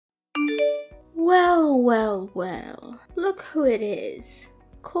Well, look who it is.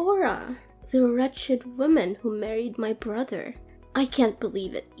 Cora, the wretched woman who married my brother. I can't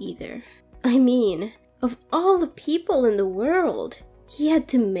believe it either. I mean, of all the people in the world, he had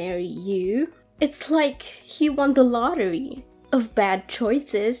to marry you. It's like he won the lottery of bad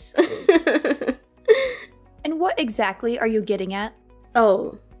choices. And what exactly are you getting at?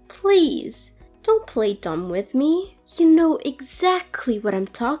 Oh, please, don't play dumb with me. You know exactly what I'm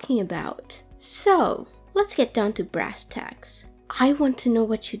talking about. So, let's get down to brass tacks. I want to know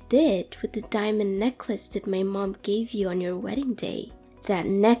what you did with the diamond necklace that my mom gave you on your wedding day. That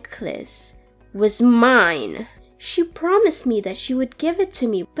necklace was mine. She promised me that she would give it to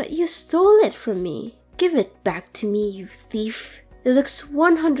me, but you stole it from me. Give it back to me, you thief. It looks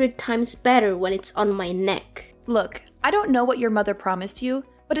 100 times better when it's on my neck. Look, I don't know what your mother promised you,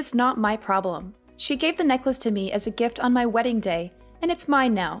 but it's not my problem. She gave the necklace to me as a gift on my wedding day, and it's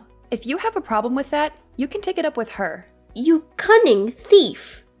mine now. If you have a problem with that, you can take it up with her. You cunning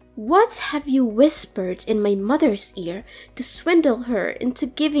thief! What have you whispered in my mother's ear to swindle her into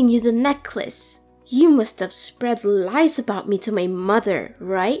giving you the necklace? You must have spread lies about me to my mother,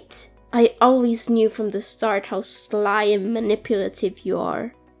 right? I always knew from the start how sly and manipulative you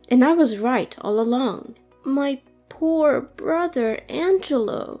are. And I was right all along. My poor brother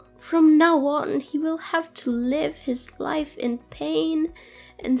Angelo. From now on, he will have to live his life in pain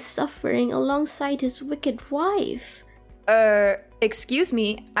and suffering alongside his wicked wife. Excuse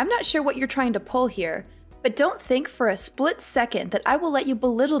me, I'm not sure what you're trying to pull here, but don't think for a split second that I will let you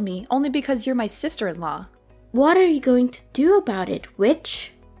belittle me only because you're my sister-in-law. What are you going to do about it,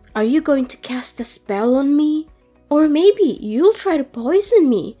 witch? Are you going to cast a spell on me? Or maybe you'll try to poison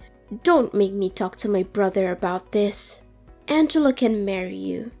me. Don't make me talk to my brother about this. Angelo can marry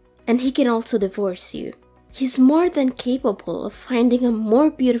you, and he can also divorce you. He's more than capable of finding a more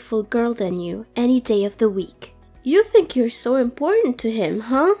beautiful girl than you any day of the week. You think you're so important to him,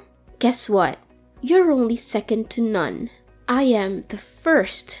 huh? Guess what? You're only second to none. I am the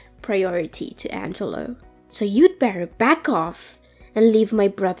first priority to Angelo. So you'd better back off and leave my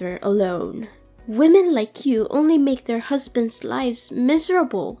brother alone. Women like you only make their husbands' lives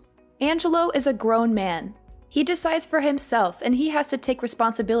miserable. Angelo is a grown man. He decides for himself and he has to take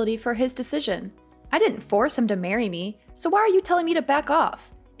responsibility for his decision. I didn't force him to marry me, so why are you telling me to back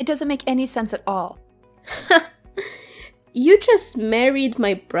off? It doesn't make any sense at all. You just married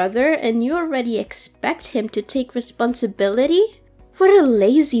my brother and you already expect him to take responsibility? What a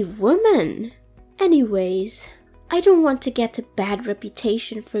lazy woman. Anyways, I don't want to get a bad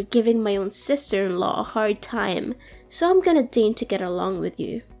reputation for giving my own sister-in-law a hard time, so I'm gonna deign to get along with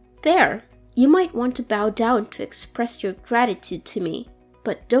you. There, you might want to bow down to express your gratitude to me,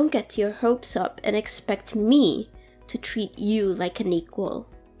 but don't get your hopes up and expect me to treat you like an equal.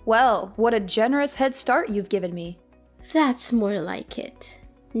 Well, what a generous head start you've given me. That's more like it.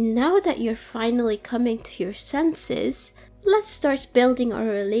 Now that you're finally coming to your senses, let's start building our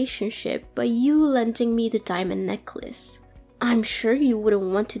relationship by you lending me the diamond necklace. I'm sure you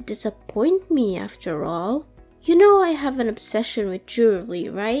wouldn't want to disappoint me after all. You know I have an obsession with jewelry,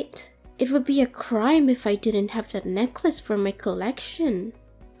 right? It would be a crime if I didn't have that necklace for my collection.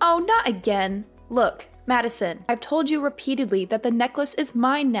 Oh, not again. Look, Madison, I've told you repeatedly that the necklace is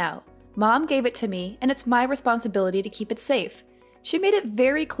mine now. Mom gave it to me, and it's my responsibility to keep it safe. She made it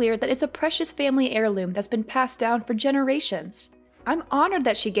very clear that it's a precious family heirloom that's been passed down for generations. I'm honored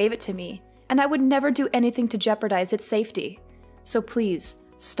that she gave it to me, and I would never do anything to jeopardize its safety. So please,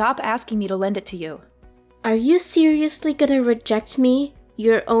 stop asking me to lend it to you. Are you seriously gonna reject me,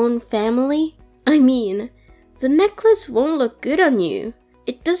 your own family? I mean, the necklace won't look good on you.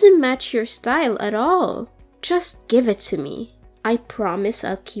 It doesn't match your style at all. Just give it to me. I promise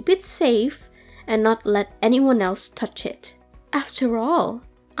I'll keep it safe and not let anyone else touch it. After all,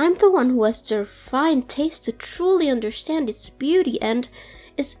 I'm the one who has the refined taste to truly understand its beauty and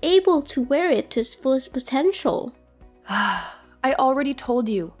is able to wear it to its fullest potential. I already told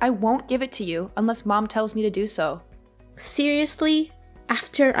you I won't give it to you unless Mom tells me to do so. Seriously?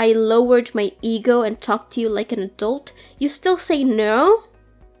 After I lowered my ego and talked to you like an adult, you still say no?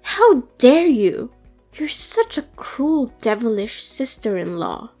 How dare you? You're such a cruel, devilish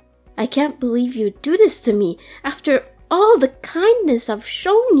sister-in-law. I can't believe you'd do this to me after all the kindness I've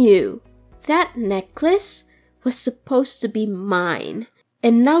shown you. That necklace was supposed to be mine,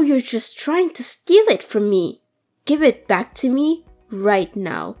 and now you're just trying to steal it from me. Give it back to me right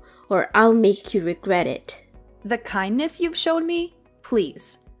now, or I'll make you regret it. The kindness you've shown me?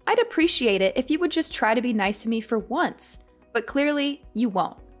 Please. I'd appreciate it if you would just try to be nice to me for once, but clearly you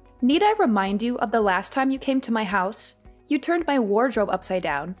won't. Need I remind you of the last time you came to my house? You turned my wardrobe upside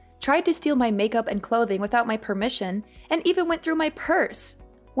down, tried to steal my makeup and clothing without my permission, and even went through my purse.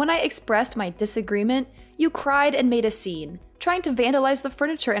 When I expressed my disagreement, you cried and made a scene, trying to vandalize the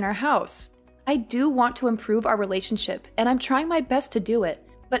furniture in our house. I do want to improve our relationship, and I'm trying my best to do it,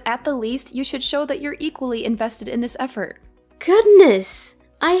 but at the least, you should show that you're equally invested in this effort. Goodness!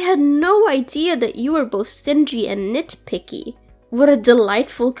 I had no idea that you were both stingy and nitpicky. What a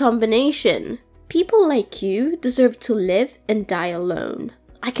delightful combination. People like you deserve to live and die alone.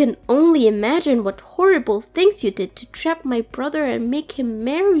 I can only imagine what horrible things you did to trap my brother and make him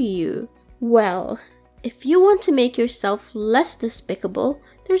marry you. Well, if you want to make yourself less despicable,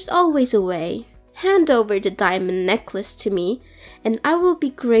 there's always a way. Hand over the diamond necklace to me, and I will be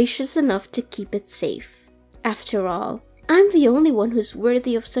gracious enough to keep it safe. After all, I'm the only one who's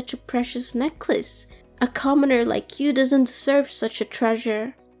worthy of such a precious necklace. A commoner like you doesn't deserve such a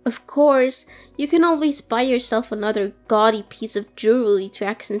treasure. Of course, you can always buy yourself another gaudy piece of jewelry to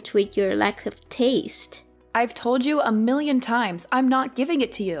accentuate your lack of taste. I've told you a million times I'm not giving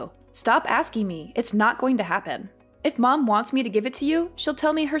it to you. Stop asking me, it's not going to happen. If Mom wants me to give it to you, she'll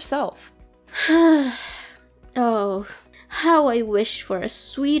tell me herself. Oh, how I wish for a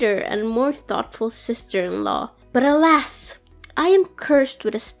sweeter and more thoughtful sister-in-law. But alas, I am cursed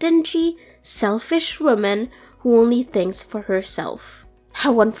with a stingy, selfish woman who only thinks for herself.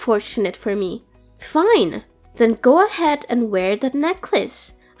 How unfortunate for me. Fine, then go ahead and wear that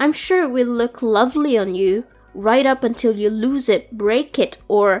necklace. I'm sure it will look lovely on you, right up until you lose it, break it,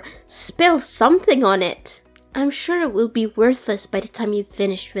 or spill something on it. I'm sure it will be worthless by the time you've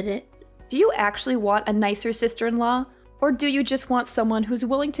finished with it. Do you actually want a nicer sister-in-law? Or do you just want someone who's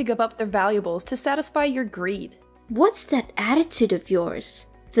willing to give up their valuables to satisfy your greed? What's that attitude of yours?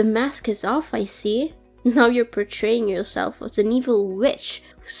 The mask is off, I see. Now you're portraying yourself as an evil witch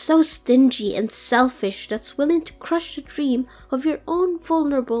who's so stingy and selfish that's willing to crush the dream of your own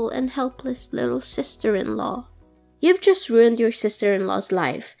vulnerable and helpless little sister-in-law. You've just ruined your sister-in-law's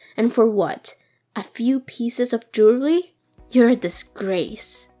life, and for what? A few pieces of jewelry? You're a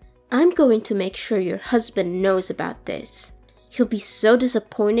disgrace. I'm going to make sure your husband knows about this. He'll be so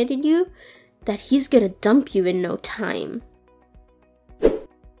disappointed in you that he's gonna dump you in no time.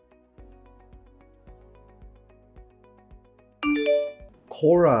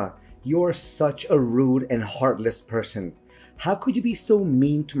 Cora, you're such a rude and heartless person. How could you be so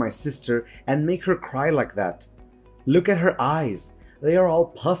mean to my sister and make her cry like that? Look at her eyes. They are all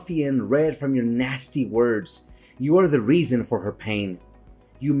puffy and red from your nasty words. You are the reason for her pain.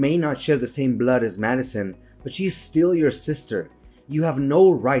 You may not share the same blood as Madison, but she's still your sister. You have no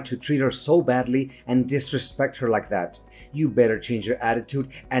right to treat her so badly and disrespect her like that. You better change your attitude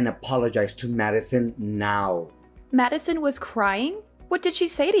and apologize to Madison now. Madison was crying? What did she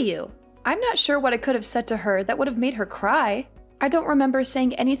say to you? I'm not sure what I could have said to her that would have made her cry. I don't remember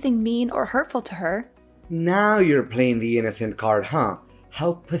saying anything mean or hurtful to her. Now you're playing the innocent card, huh?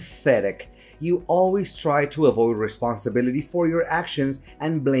 How pathetic. You always try to avoid responsibility for your actions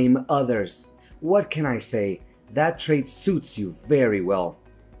and blame others. What can I say? That trait suits you very well.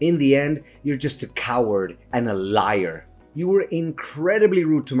 In the end, you're just a coward and a liar. You were incredibly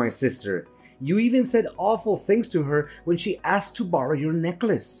rude to my sister. You even said awful things to her when she asked to borrow your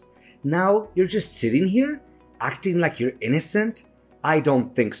necklace. Now you're just sitting here, acting like you're innocent? I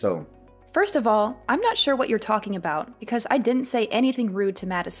don't think so. First of all, I'm not sure what you're talking about because I didn't say anything rude to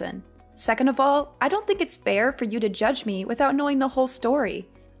Madison. Second of all, I don't think it's fair for you to judge me without knowing the whole story.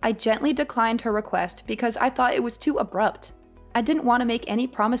 I gently declined her request because I thought it was too abrupt. I didn't want to make any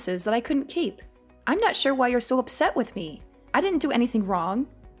promises that I couldn't keep. I'm not sure why you're so upset with me. I didn't do anything wrong.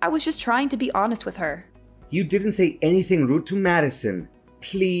 I was just trying to be honest with her. You didn't say anything rude to Madison.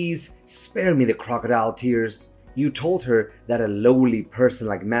 Please, spare me the crocodile tears. You told her that a lowly person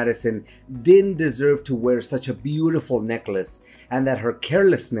like Madison didn't deserve to wear such a beautiful necklace and that her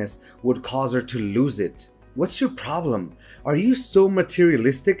carelessness would cause her to lose it. What's your problem? Are you so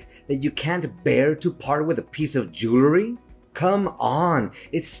materialistic that you can't bear to part with a piece of jewelry? Come on,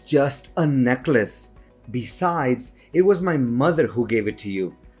 it's just a necklace. Besides, it was my mother who gave it to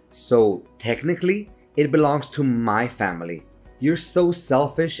you. So technically, it belongs to my family. You're so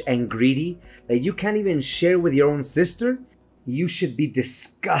selfish and greedy that you can't even share with your own sister? You should be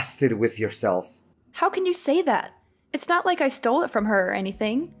disgusted with yourself. How can you say that? It's not like I stole it from her or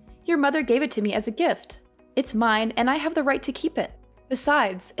anything. Your mother gave it to me as a gift. It's mine and I have the right to keep it.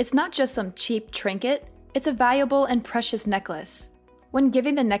 Besides, it's not just some cheap trinket, it's a valuable and precious necklace. When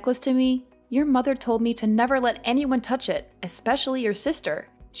giving the necklace to me, your mother told me to never let anyone touch it, especially your sister.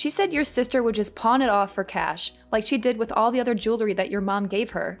 She said your sister would just pawn it off for cash, like she did with all the other jewelry that your mom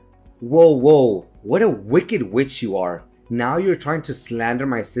gave her. Whoa, what a wicked witch you are. Now you're trying to slander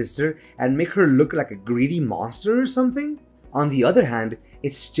my sister and make her look like a greedy monster or something? On the other hand,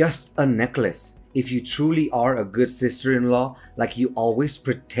 it's just a necklace. If you truly are a good sister-in-law, like you always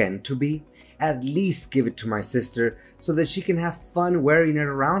pretend to be, at least give it to my sister so that she can have fun wearing it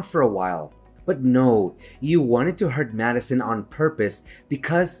around for a while. But no, you wanted to hurt Madison on purpose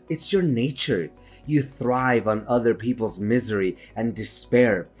because it's your nature. You thrive on other people's misery and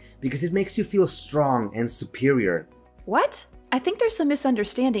despair because it makes you feel strong and superior. What? I think there's some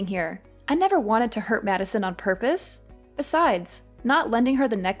misunderstanding here. I never wanted to hurt Madison on purpose. Besides, not lending her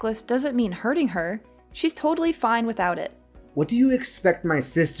the necklace doesn't mean hurting her. She's totally fine without it. What do you expect my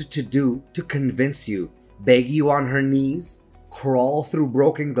sister to do to convince you? Beg you on her knees? Crawl through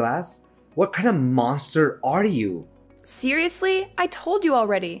broken glass? What kind of monster are you? Seriously? I told you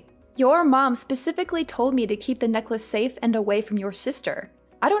already. Your mom specifically told me to keep the necklace safe and away from your sister.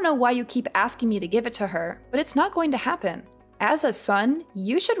 I don't know why you keep asking me to give it to her, but it's not going to happen. As a son,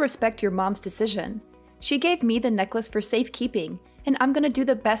 you should respect your mom's decision. She gave me the necklace for safekeeping, and I'm gonna do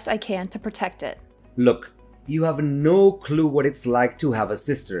the best I can to protect it. Look, you have no clue what it's like to have a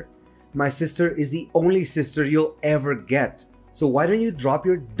sister. My sister is the only sister you'll ever get. So why don't you drop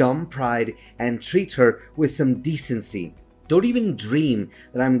your dumb pride and treat her with some decency? Don't even dream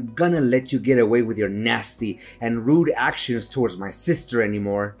that I'm gonna let you get away with your nasty and rude actions towards my sister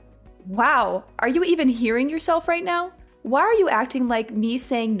anymore. Wow, are you even hearing yourself right now? Why are you acting like me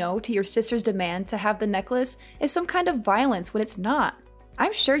saying no to your sister's demand to have the necklace is some kind of violence when it's not?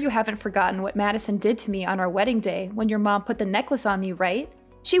 I'm sure you haven't forgotten what Madison did to me on our wedding day when your mom put the necklace on me, right?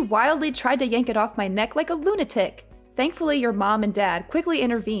 She wildly tried to yank it off my neck like a lunatic. Thankfully, your mom and dad quickly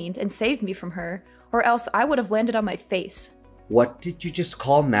intervened and saved me from her, or else I would have landed on my face. What did you just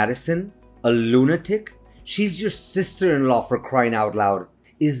call Madison? A lunatic? She's your sister-in-law, for crying out loud.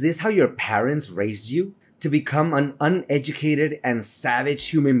 Is this how your parents raised you? To become an uneducated and savage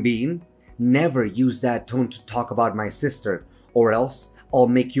human being? Never use that tone to talk about my sister, or else I'll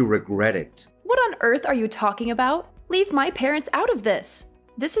make you regret it. What on earth are you talking about? Leave my parents out of this.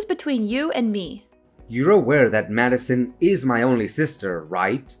 This is between you and me. You're aware that Madison is my only sister,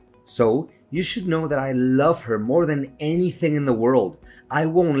 right? So, you should know that I love her more than anything in the world. I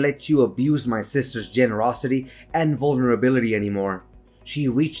won't let you abuse my sister's generosity and vulnerability anymore. She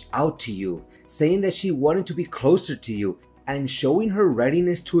reached out to you, saying that she wanted to be closer to you and showing her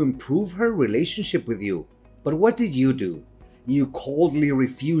readiness to improve her relationship with you. But what did you do? You coldly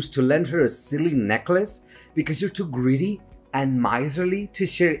refused to lend her a silly necklace because you're too greedy and miserly to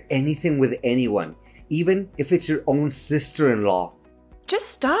share anything with anyone, even if it's your own sister-in-law. Just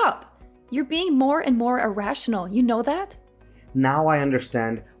stop! You're being more and more irrational, you know that? Now I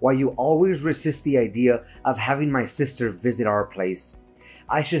understand why you always resist the idea of having my sister visit our place.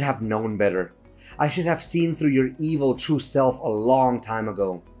 I should have known better. I should have seen through your evil true self a long time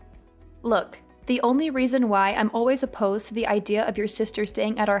ago. Look, the only reason why I'm always opposed to the idea of your sister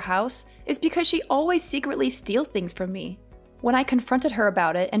staying at our house is because she always secretly steals things from me. When I confronted her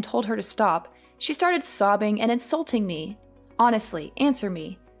about it and told her to stop, she started sobbing and insulting me. Honestly, answer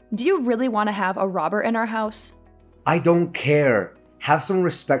me. Do you really want to have a robber in our house? I don't care. Have some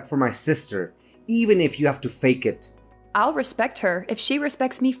respect for my sister, even if you have to fake it. I'll respect her if she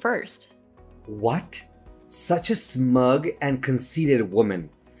respects me first. What? Such a smug and conceited woman.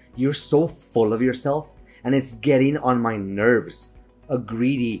 You're so full of yourself, and it's getting on my nerves. A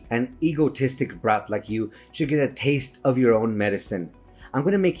greedy and egotistic brat like you should get a taste of your own medicine. I'm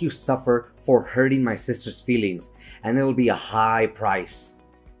gonna make you suffer for hurting my sister's feelings, and it'll be a high price.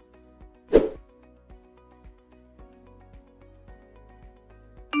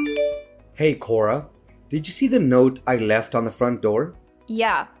 Hey Cora, did you see the note I left on the front door?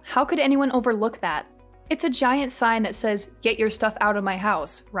 Yeah, how could anyone overlook that? It's a giant sign that says, "Get your stuff out of my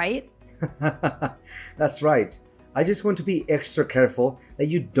house," right? That's right. I just want to be extra careful that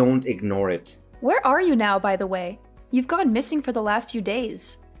you don't ignore it. Where are you now, by the way? You've gone missing for the last few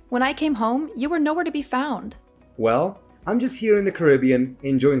days. When I came home, you were nowhere to be found. Well, I'm just here in the Caribbean,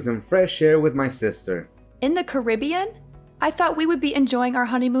 enjoying some fresh air with my sister. In the Caribbean? I thought we would be enjoying our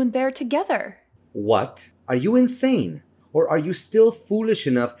honeymoon there together. What? Are you insane? Or are you still foolish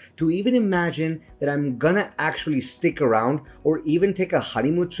enough to even imagine that I'm gonna actually stick around or even take a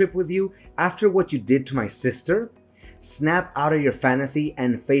honeymoon trip with you after what you did to my sister? Snap out of your fantasy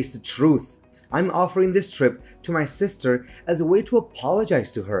and face the truth. I'm offering this trip to my sister as a way to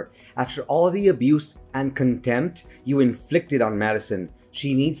apologize to her after all the abuse and contempt you inflicted on Madison.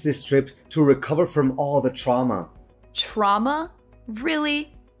 She needs this trip to recover from all the trauma. Trauma?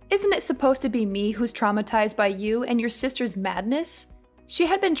 Really? Isn't it supposed to be me who's traumatized by you and your sister's madness? She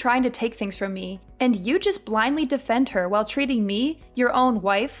had been trying to take things from me, and you just blindly defend her while treating me, your own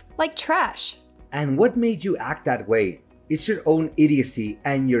wife, like trash. And what made you act that way? It's your own idiocy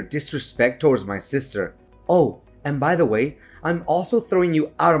and your disrespect towards my sister. Oh, and by the way, I'm also throwing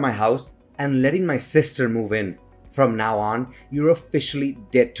you out of my house and letting my sister move in. From now on, you're officially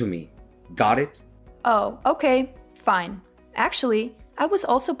dead to me. Got it? Oh, okay, fine. Actually, I was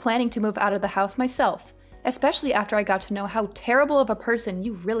also planning to move out of the house myself, especially after I got to know how terrible of a person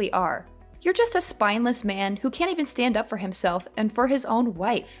you really are. You're just a spineless man who can't even stand up for himself and for his own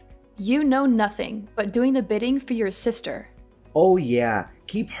wife. You know nothing but doing the bidding for your sister. Oh yeah,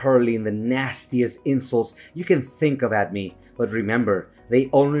 keep hurling the nastiest insults you can think of at me, but remember, they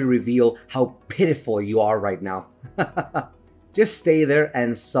only reveal how pitiful you are right now. Just stay there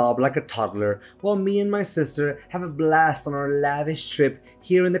and sob like a toddler while me and my sister have a blast on our lavish trip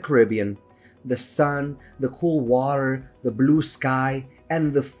here in the Caribbean. The sun, the cool water, the blue sky,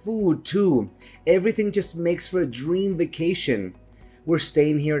 and the food too. Everything just makes for a dream vacation. We're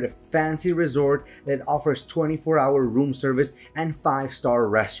staying here at a fancy resort that offers 24-hour room service and 5-star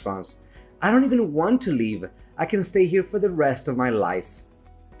restaurants. I don't even want to leave. I can stay here for the rest of my life.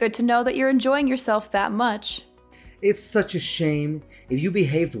 Good to know that you're enjoying yourself that much. It's such a shame. If you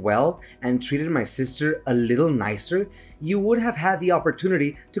behaved well and treated my sister a little nicer, you would have had the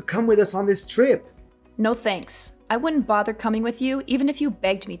opportunity to come with us on this trip. No thanks. I wouldn't bother coming with you even if you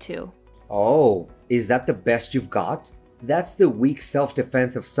begged me to. Oh, is that the best you've got? That's the weak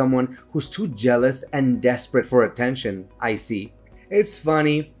self-defense of someone who's too jealous and desperate for attention, I see. It's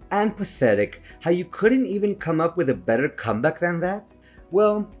funny and pathetic how you couldn't even come up with a better comeback than that.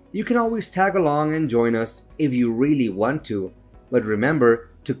 Well, you can always tag along and join us if you really want to, but remember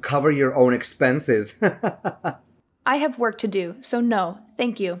to cover your own expenses. I have work to do, so no,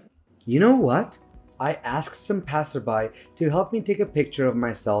 thank you. You know what? I asked some passerby to help me take a picture of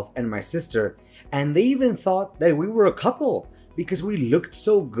myself and my sister, and they even thought that we were a couple because we looked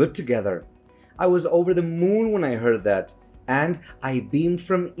so good together. I was over the moon when I heard that, and I beamed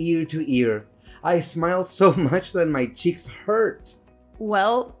from ear to ear. I smiled so much that my cheeks hurt.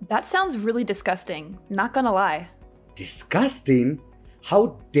 Well, that sounds really disgusting, not gonna lie. Disgusting?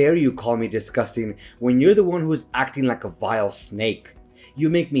 How dare you call me disgusting when you're the one who's acting like a vile snake?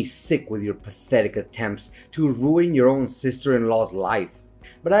 You make me sick with your pathetic attempts to ruin your own sister-in-law's life.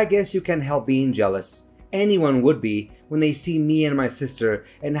 But I guess you can't help being jealous. Anyone would be when they see me and my sister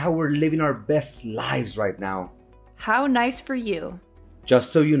and how we're living our best lives right now. How nice for you.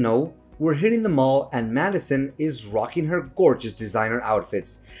 Just so you know, we're hitting the mall and Madison is rocking her gorgeous designer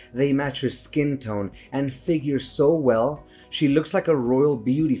outfits. They match her skin tone and figure so well. She looks like a royal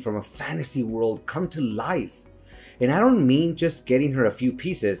beauty from a fantasy world come to life. And I don't mean just getting her a few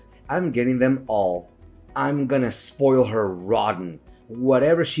pieces, I'm getting them all. I'm gonna spoil her rotten,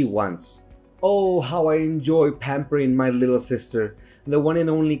 whatever she wants. Oh, how I enjoy pampering my little sister, the one and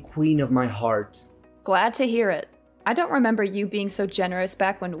only queen of my heart. Glad to hear it. I don't remember you being so generous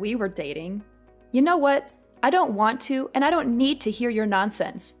back when we were dating. You know what? I don't want to and I don't need to hear your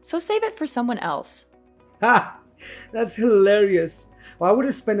nonsense, so save it for someone else. Ha! That's hilarious. Why would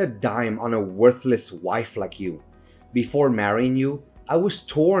I spend a dime on a worthless wife like you? Before marrying you, I was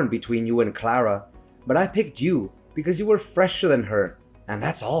torn between you and Clara, but I picked you because you were fresher than her, and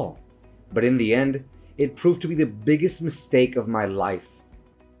that's all. But in the end, it proved to be the biggest mistake of my life.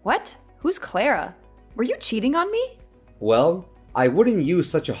 What? Who's Clara? Were you cheating on me? Well, I wouldn't use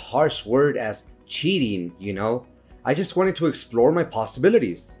such a harsh word as cheating, you know. I just wanted to explore my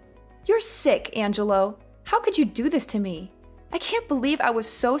possibilities. You're sick, Angelo. How could you do this to me? I can't believe I was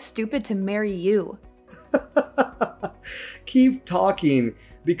so stupid to marry you. Keep talking,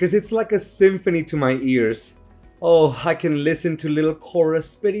 because it's like a symphony to my ears. Oh, I can listen to little Cora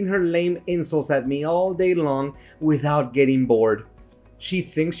spitting her lame insults at me all day long without getting bored. She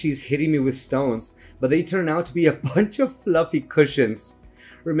thinks she's hitting me with stones, but they turn out to be a bunch of fluffy cushions.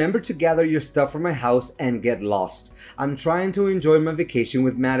 Remember to gather your stuff from my house and get lost. I'm trying to enjoy my vacation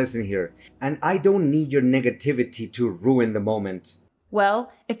with Madison here, and I don't need your negativity to ruin the moment.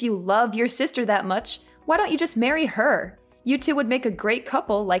 Well, if you love your sister that much, why don't you just marry her? You two would make a great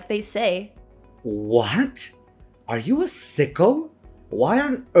couple, like they say. What? Are you a sicko? Why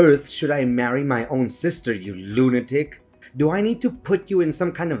on earth should I marry my own sister, you lunatic? Do I need to put you in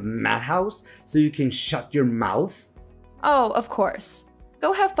some kind of madhouse so you can shut your mouth? Oh, of course.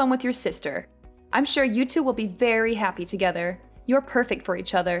 Go have fun with your sister. I'm sure you two will be very happy together. You're perfect for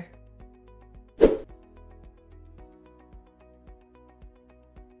each other.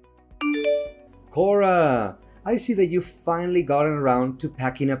 Cora, I see that you've finally gotten around to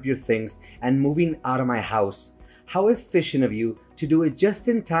packing up your things and moving out of my house. How efficient of you to do it just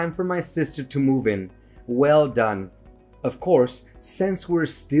in time for my sister to move in. Well done. Of course, since we're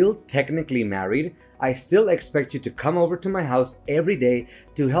still technically married, I still expect you to come over to my house every day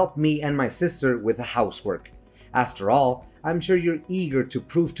to help me and my sister with the housework. After all, I'm sure you're eager to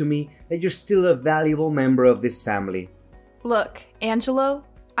prove to me that you're still a valuable member of this family. Look, Angelo,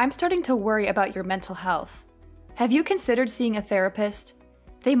 I'm starting to worry about your mental health. Have you considered seeing a therapist?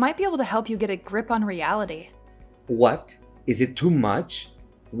 They might be able to help you get a grip on reality. What? Is it too much?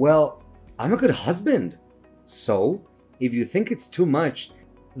 Well, I'm a good husband. So, if you think it's too much,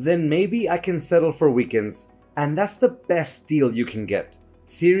 then maybe I can settle for weekends. And that's the best deal you can get.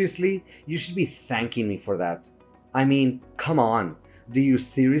 Seriously, you should be thanking me for that. I mean, come on. Do you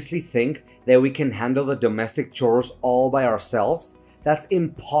seriously think that we can handle the domestic chores all by ourselves? That's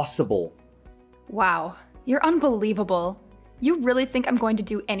impossible. Wow, you're unbelievable. You really think I'm going to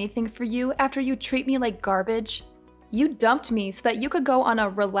do anything for you after you treat me like garbage? You dumped me so that you could go on a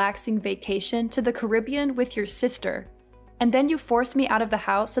relaxing vacation to the Caribbean with your sister. And then you forced me out of the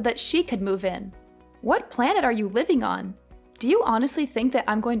house so that she could move in. What planet are you living on? Do you honestly think that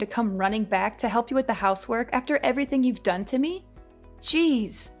I'm going to come running back to help you with the housework after everything you've done to me?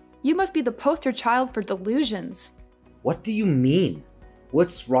 Jeez, you must be the poster child for delusions. What do you mean?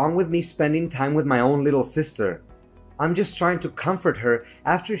 What's wrong with me spending time with my own little sister? I'm just trying to comfort her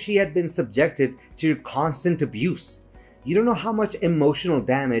after she had been subjected to your constant abuse. You don't know how much emotional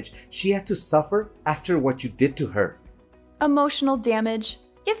damage she had to suffer after what you did to her. Emotional damage?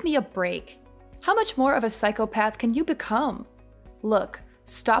 Give me a break. How much more of a psychopath can you become? Look,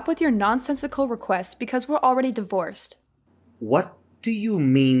 stop with your nonsensical requests because we're already divorced. What do you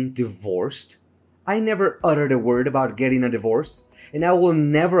mean divorced? I never uttered a word about getting a divorce, and I will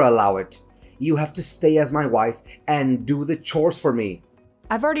never allow it. You have to stay as my wife and do the chores for me.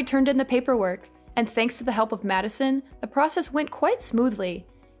 I've already turned in the paperwork, and thanks to the help of Madison, the process went quite smoothly.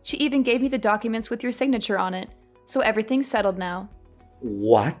 She even gave me the documents with your signature on it, so everything's settled now.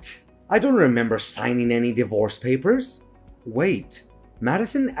 What? I don't remember signing any divorce papers. Wait,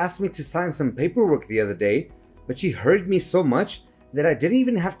 Madison asked me to sign some paperwork the other day, but she hurried me so much that I didn't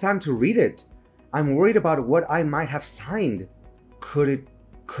even have time to read it. I'm worried about what I might have signed. Could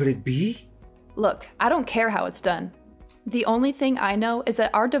it be? Look, I don't care how it's done. The only thing I know is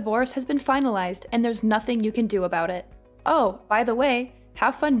that our divorce has been finalized and there's nothing you can do about it. Oh, by the way,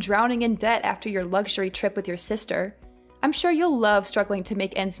 have fun drowning in debt after your luxury trip with your sister. I'm sure you'll love struggling to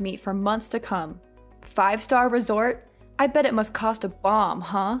make ends meet for months to come. 5-star resort? I bet it must cost a bomb,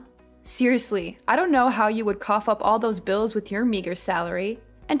 huh? Seriously, I don't know how you would cough up all those bills with your meager salary.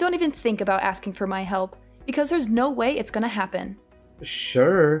 And don't even think about asking for my help, because there's no way it's gonna happen.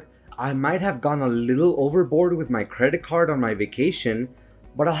 Sure, I might have gone a little overboard with my credit card on my vacation,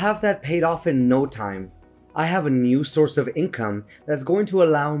 but I'll have that paid off in no time. I have a new source of income that's going to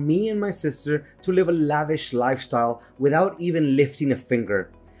allow me and my sister to live a lavish lifestyle without even lifting a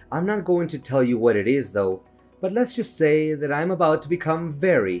finger. I'm not going to tell you what it is though, but let's just say that I'm about to become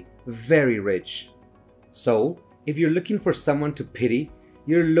very, very rich. So, if you're looking for someone to pity,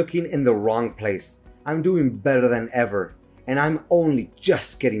 you're looking in the wrong place. I'm doing better than ever, and I'm only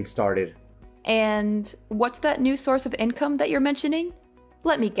just getting started. And what's that new source of income that you're mentioning?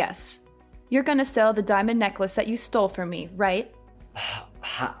 Let me guess. You're gonna sell the diamond necklace that you stole from me, right?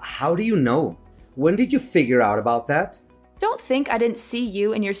 How do you know? When did you figure out about that? Don't think I didn't see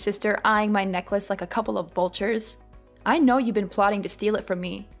you and your sister eyeing my necklace like a couple of vultures. I know you've been plotting to steal it from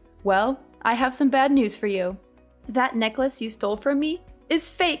me. Well, I have some bad news for you. That necklace you stole from me is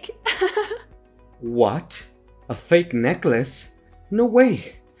fake. What? A fake necklace? No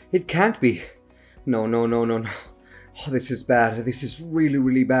way. It can't be. No. Oh, this is bad. This is really,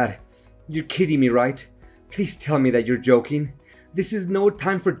 really bad. You're kidding me, right? Please tell me that you're joking. This is no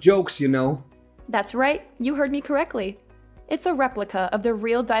time for jokes, you know. That's right. You heard me correctly. It's a replica of the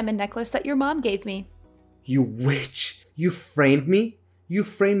real diamond necklace that your mom gave me. You witch! You framed me? You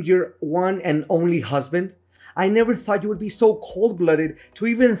framed your one and only husband? I never thought you would be so cold-blooded to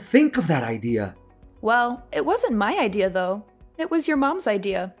even think of that idea. Well, it wasn't my idea though. It was your mom's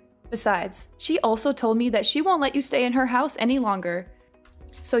idea. Besides, she also told me that she won't let you stay in her house any longer.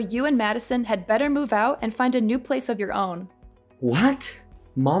 So you and Madison had better move out and find a new place of your own. What?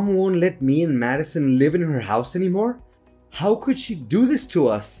 Mom won't let me and Madison live in her house anymore? How could she do this to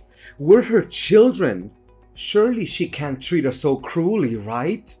us? We're her children. Surely she can't treat us so cruelly,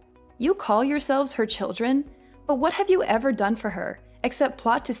 right? You call yourselves her children? But what have you ever done for her, except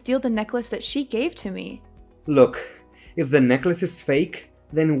plot to steal the necklace that she gave to me? Look, if the necklace is fake,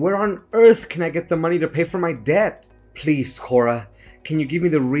 then where on earth can I get the money to pay for my debt? Please, Cora, can you give me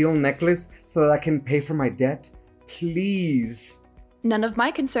the real necklace so that I can pay for my debt? Please. None of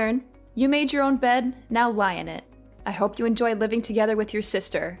my concern. You made your own bed, now lie in it. I hope you enjoy living together with your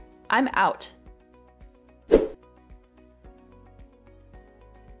sister. I'm out.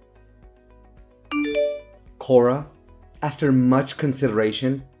 Cora, after much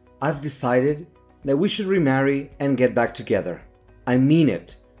consideration, I've decided that we should remarry and get back together. I mean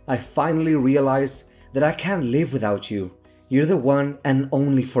it. I finally realized that I can't live without you. You're the one and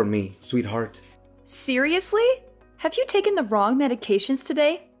only for me, sweetheart. Seriously? Have you taken the wrong medications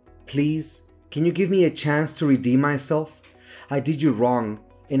today? Please, can you give me a chance to redeem myself? I did you wrong,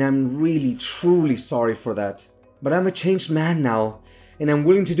 and I'm really, truly sorry for that. But I'm a changed man now, and I'm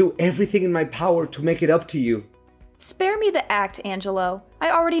willing to do everything in my power to make it up to you. Spare me the act, Angelo. I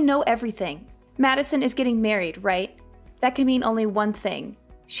already know everything. Madison is getting married, right? That can mean only one thing.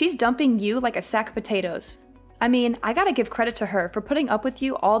 She's dumping you like a sack of potatoes. I mean, I gotta give credit to her for putting up with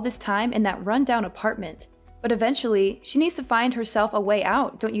you all this time in that rundown apartment. But eventually, she needs to find herself a way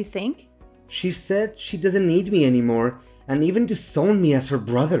out, don't you think? She said she doesn't need me anymore, and even disowned me as her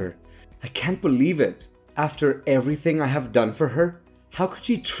brother. I can't believe it. After everything I have done for her, how could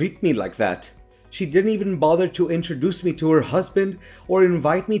she treat me like that? She didn't even bother to introduce me to her husband or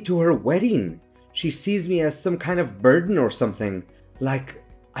invite me to her wedding. She sees me as some kind of burden or something, like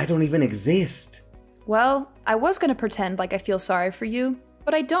I don't even exist. Well, I was gonna pretend like I feel sorry for you,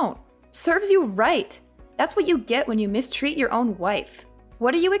 but I don't. Serves you right. That's what you get when you mistreat your own wife.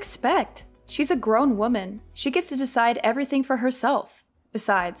 What do you expect? She's a grown woman. She gets to decide everything for herself.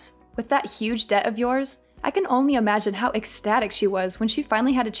 Besides, with that huge debt of yours, I can only imagine how ecstatic she was when she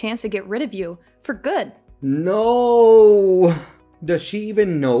finally had a chance to get rid of you, for good. No! Does she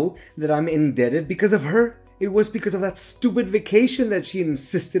even know that I'm indebted because of her? It was because of that stupid vacation that she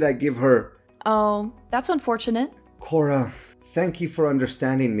insisted I give her. Oh, that's unfortunate. Cora, thank you for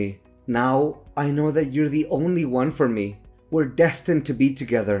understanding me. Now, I know that you're the only one for me. We're destined to be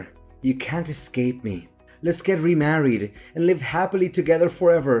together. You can't escape me. Let's get remarried and live happily together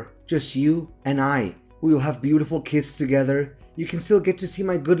forever. Just you and I. We will have beautiful kids together. You can still get to see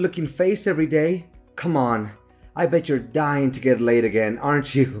my good-looking face every day. Come on. I bet you're dying to get laid again,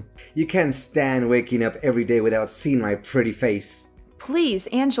 aren't you? You can't stand waking up every day without seeing my pretty face. Please,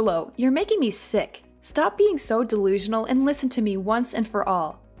 Angelo, you're making me sick. Stop being so delusional and listen to me once and for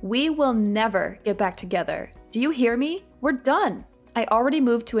all. We will never get back together. Do you hear me? We're done. I already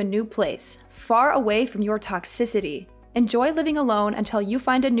moved to a new place, far away from your toxicity. Enjoy living alone until you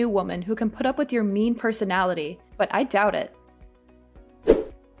find a new woman who can put up with your mean personality, but I doubt it.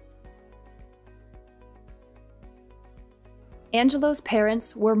 Angelo's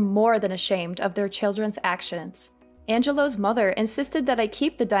parents were more than ashamed of their children's actions. Angelo's mother insisted that I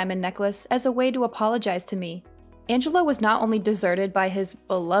keep the diamond necklace as a way to apologize to me. Angelo was not only deserted by his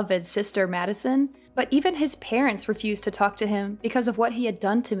beloved sister Madison, but even his parents refused to talk to him because of what he had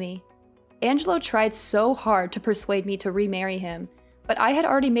done to me. Angelo tried so hard to persuade me to remarry him, but I had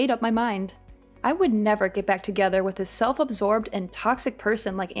already made up my mind. I would never get back together with a self-absorbed and toxic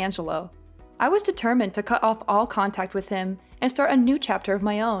person like Angelo. I was determined to cut off all contact with him and start a new chapter of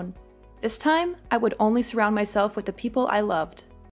my own. This time, I would only surround myself with the people I loved.